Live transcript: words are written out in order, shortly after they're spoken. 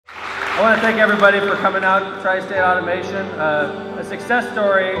I want to thank everybody for coming out to Tri-State Automation, a success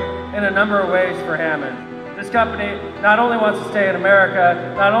story in a number of ways for Hammond. This company not only wants to stay in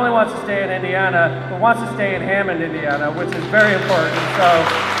America, not only wants to stay in Indiana, but wants to stay in Hammond, Indiana, which is very important.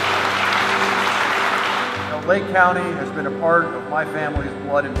 Lake County has been a part of my family's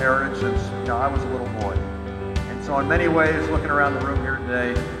blood and heritage since I was a little boy. And so in many ways, looking around the room here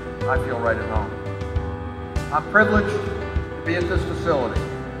today, I feel right at home. I'm privileged to be at this facility.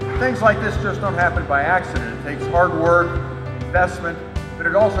 Things like this just don't happen by accident. It takes hard work, investment, but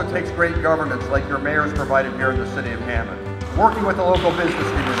it also takes great governance like your mayor's provided here in the city of Hammond. Working with the local business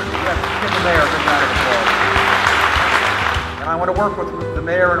community. Yes, give the mayor a big round of applause. And I want to work with the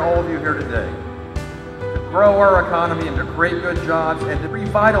mayor and all of you here today to grow our economy and to create good jobs and to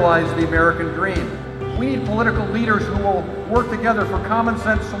revitalize the American dream. We need political leaders who will work together for common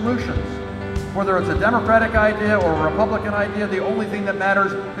sense solutions. Whether it's a Democratic idea or a Republican idea, the only thing that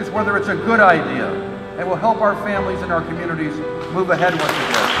matters is whether it's a good idea and will help our families and our communities move ahead once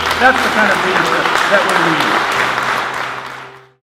again. That's the kind of leadership that we need.